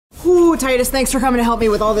Ooh, Titus, thanks for coming to help me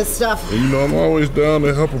with all this stuff. Well, you know, I'm always down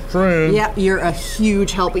to help a friend. Yeah, you're a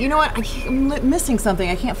huge help. But you know what? I'm missing something.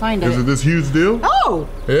 I can't find it. Is it this huge deal? Oh!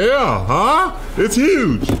 Yeah, huh? It's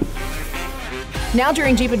huge. Now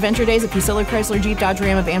during Jeep Adventure Days at Fuccillo Chrysler Jeep Dodge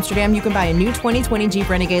Ram of Amsterdam, you can buy a new 2020 Jeep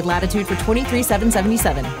Renegade Latitude for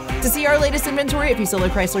 $23,777. To see our latest inventory at Fuccillo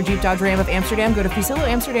Chrysler Jeep Dodge Ram of Amsterdam, go to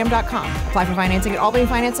FuccilloAmsterdam.com. Apply for financing at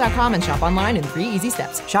allbanefinance.com and shop online in 3 easy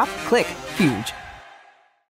steps. Shop, click, huge.